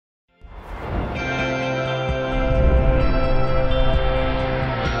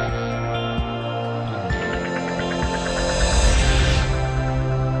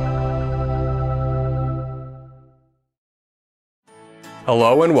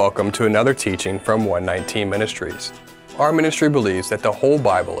Hello and welcome to another teaching from 119 Ministries. Our ministry believes that the whole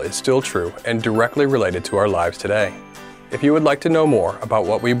Bible is still true and directly related to our lives today. If you would like to know more about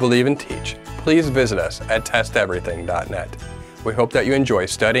what we believe and teach, please visit us at testeverything.net. We hope that you enjoy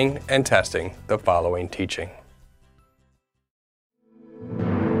studying and testing the following teaching.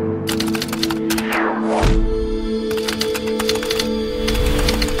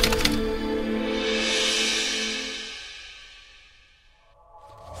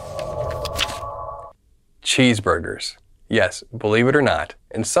 Cheeseburgers. Yes, believe it or not,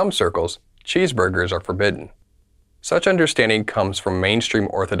 in some circles, cheeseburgers are forbidden. Such understanding comes from mainstream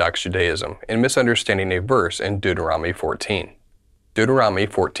Orthodox Judaism in misunderstanding a verse in Deuteronomy 14. Deuteronomy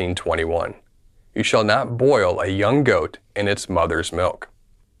 14:21. You shall not boil a young goat in its mother's milk.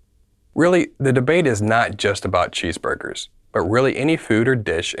 Really, the debate is not just about cheeseburgers, but really any food or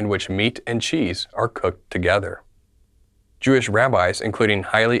dish in which meat and cheese are cooked together. Jewish rabbis, including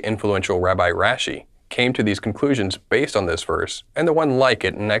highly influential Rabbi Rashi, came to these conclusions based on this verse and the one like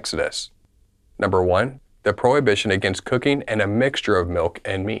it in Exodus. Number 1, the prohibition against cooking and a mixture of milk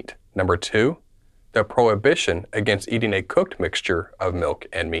and meat. Number 2, the prohibition against eating a cooked mixture of milk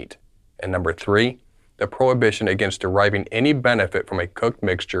and meat. And number 3, the prohibition against deriving any benefit from a cooked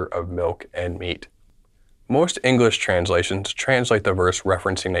mixture of milk and meat. Most English translations translate the verse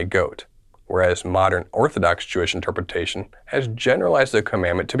referencing a goat, whereas modern Orthodox Jewish interpretation has generalized the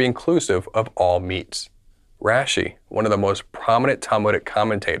commandment to be inclusive of all meats. Rashi, one of the most prominent Talmudic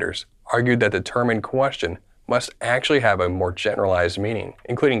commentators, argued that the term in question must actually have a more generalized meaning,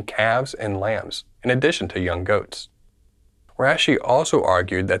 including calves and lambs, in addition to young goats. Rashi also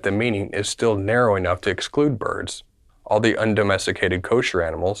argued that the meaning is still narrow enough to exclude birds, all the undomesticated kosher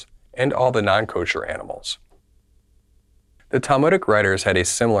animals, and all the non-kosher animals. The Talmudic writers had a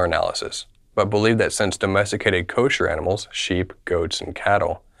similar analysis, but believed that since domesticated kosher animals, sheep, goats, and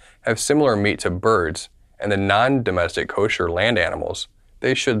cattle, have similar meat to birds and the non-domestic kosher land animals,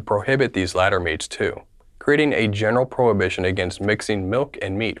 they should prohibit these latter meats too, creating a general prohibition against mixing milk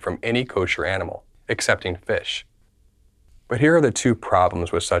and meat from any kosher animal, excepting fish. But here are the two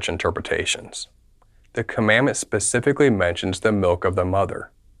problems with such interpretations. The commandment specifically mentions the milk of the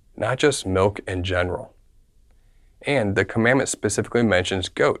mother, not just milk in general. And the commandment specifically mentions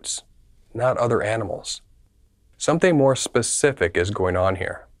goats, not other animals. Something more specific is going on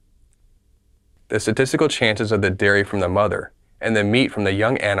here. The statistical chances of the dairy from the mother and the meat from the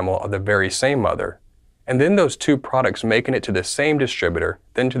young animal of the very same mother, and then those two products making it to the same distributor,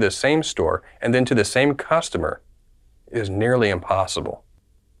 then to the same store, and then to the same customer, is nearly impossible.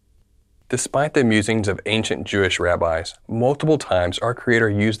 Despite the musings of ancient Jewish rabbis, multiple times our Creator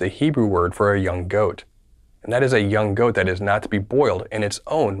used the Hebrew word for a young goat, and that is a young goat that is not to be boiled in its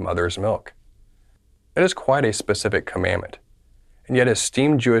own mother's milk. That is quite a specific commandment, and yet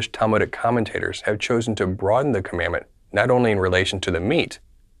esteemed Jewish Talmudic commentators have chosen to broaden the commandment not only in relation to the meat,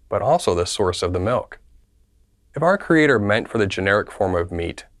 but also the source of the milk. If our Creator meant for the generic form of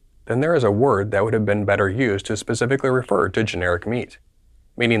meat, then there is a word that would have been better used to specifically refer to generic meat,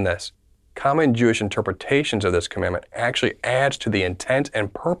 meaning this: common Jewish interpretations of this commandment actually adds to the intent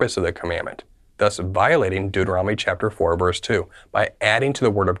and purpose of the commandment, thus violating Deuteronomy chapter 4, verse 2, by adding to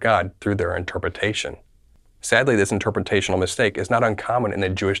the Word of God through their interpretation. Sadly, this interpretational mistake is not uncommon in the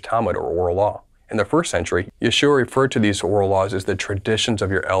Jewish Talmud or oral law. In the first century, Yeshua referred to these oral laws as the traditions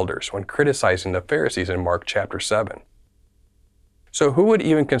of your elders when criticizing the Pharisees in Mark chapter 7. So who would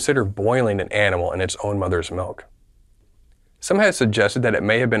even consider boiling an animal in its own mother's milk? Some have suggested that it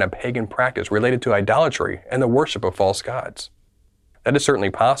may have been a pagan practice related to idolatry and the worship of false gods. That is certainly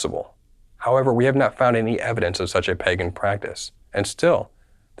possible. However, we have not found any evidence of such a pagan practice, and still,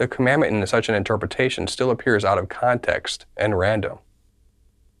 the commandment in such an interpretation still appears out of context and random.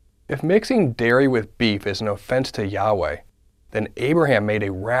 If mixing dairy with beef is an offense to Yahweh, then Abraham made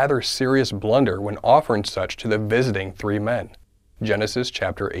a rather serious blunder when offering such to the visiting three men. Genesis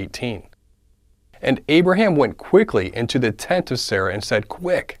chapter 18. And Abraham went quickly into the tent of Sarah and said,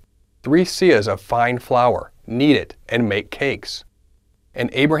 "Quick, 3 seahs of fine flour, knead it, and make cakes." And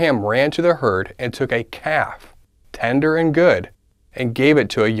Abraham ran to the herd and took a calf, tender and good, and gave it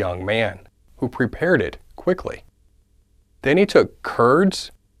to a young man, who prepared it quickly. Then he took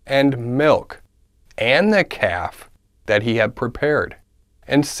curds and milk, and the calf that he had prepared,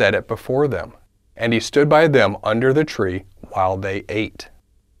 and set it before them. And he stood by them under the tree while they ate.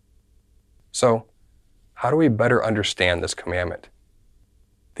 So, how do we better understand this commandment?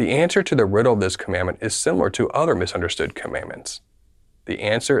 The answer to the riddle of this commandment is similar to other misunderstood commandments. The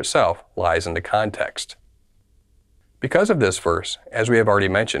answer itself lies in the context. Because of this verse, as we have already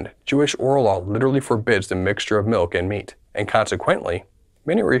mentioned, Jewish oral law literally forbids the mixture of milk and meat, and consequently,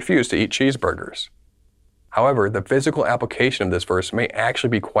 many refuse to eat cheeseburgers. However, the physical application of this verse may actually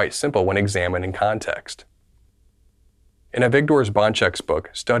be quite simple when examined in context. In Avigdor Bonchek's book,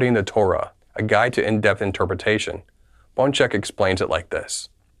 Studying the Torah, A Guide to In-Depth Interpretation, Bonchek explains it like this.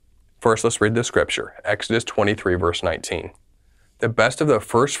 First, let's read the scripture, Exodus 23, verse 19. The best of the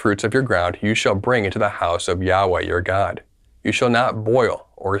first fruits of your ground you shall bring into the house of Yahweh your God. You shall not boil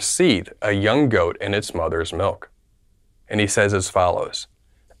or seethe a young goat in its mother's milk. And he says as follows,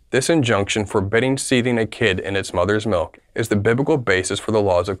 this injunction forbidding seething a kid in its mother's milk is the biblical basis for the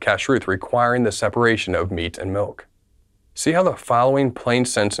laws of kashrut requiring the separation of meat and milk. See how the following plain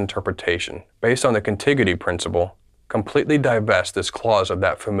sense interpretation, based on the contiguity principle, completely divests this clause of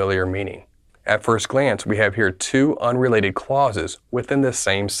that familiar meaning. At first glance, we have here two unrelated clauses within the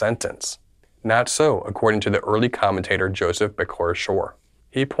same sentence. Not so, according to the early commentator Joseph Bekhor Shor.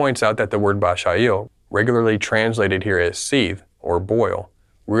 He points out that the word bashail, regularly translated here as seethe or boil,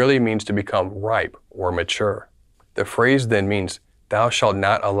 really means to become ripe or mature. The phrase then means, thou shalt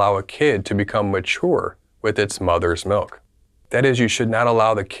not allow a kid to become mature with its mother's milk. That is, you should not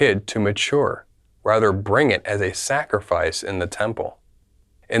allow the kid to mature, rather bring it as a sacrifice in the temple.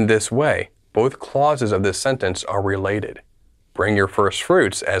 In this way, both clauses of this sentence are related. Bring your first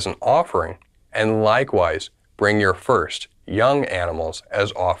fruits as an offering, and likewise bring your first young animals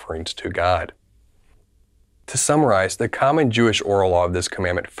as offerings to God. To summarize, the common Jewish oral law of this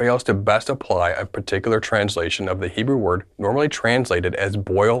commandment fails to best apply a particular translation of the Hebrew word normally translated as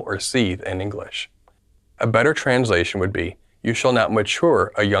boil or seethe in English. A better translation would be, you shall not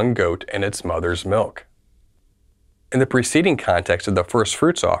mature a young goat in its mother's milk. In the preceding context of the first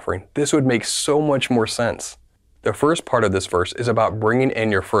fruits offering, this would make so much more sense. The first part of this verse is about bringing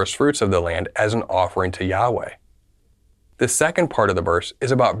in your first fruits of the land as an offering to Yahweh. The second part of the verse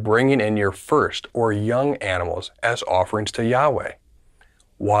is about bringing in your first or young animals as offerings to Yahweh.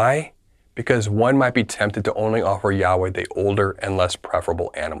 Why? Because one might be tempted to only offer Yahweh the older and less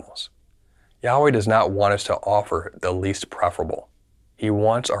preferable animals. Yahweh does not want us to offer the least preferable. He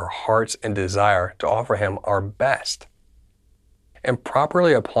wants our hearts and desire to offer Him our best. In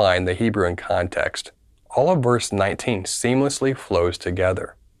properly applying the Hebrew in context, all of verse 19 seamlessly flows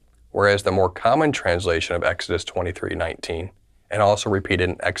together, whereas the more common translation of Exodus 23:19, and also repeated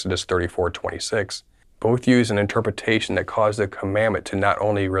in Exodus 34:26, both use an interpretation that caused the commandment to not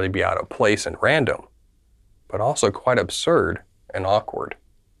only really be out of place and random, but also quite absurd and awkward.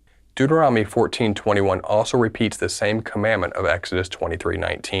 Deuteronomy 14:21 also repeats the same commandment of Exodus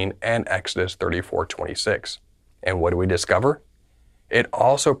 23:19 and Exodus 34:26. And what do we discover? It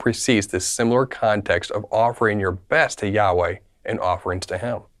also precedes the similar context of offering your best to Yahweh in offerings to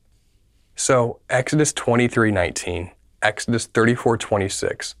Him. So Exodus 23:19, Exodus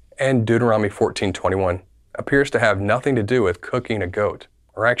 34:26, and Deuteronomy 14:21 appears to have nothing to do with cooking a goat,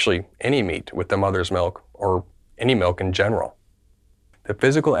 or actually any meat with the mother's milk, or any milk in general. The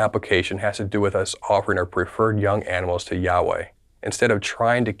physical application has to do with us offering our preferred young animals to Yahweh, instead of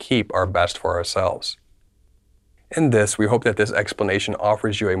trying to keep our best for ourselves. In this, we hope that this explanation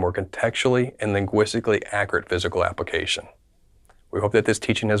offers you a more contextually and linguistically accurate physical application. We hope that this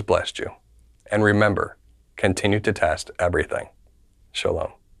teaching has blessed you. And remember, continue to test everything.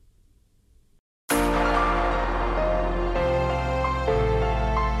 Shalom.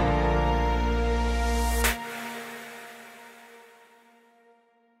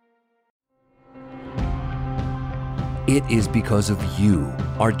 It is because of you,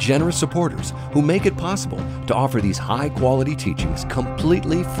 our generous supporters, who make it possible to offer these high-quality teachings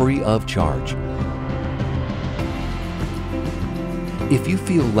completely free of charge. If you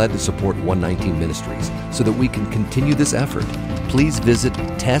feel led to support 119 Ministries so that we can continue this effort, please visit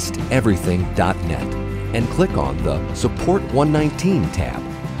testeverything.net and click on the Support 119 tab.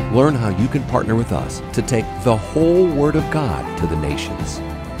 Learn how you can partner with us to take the whole Word of God to the nations.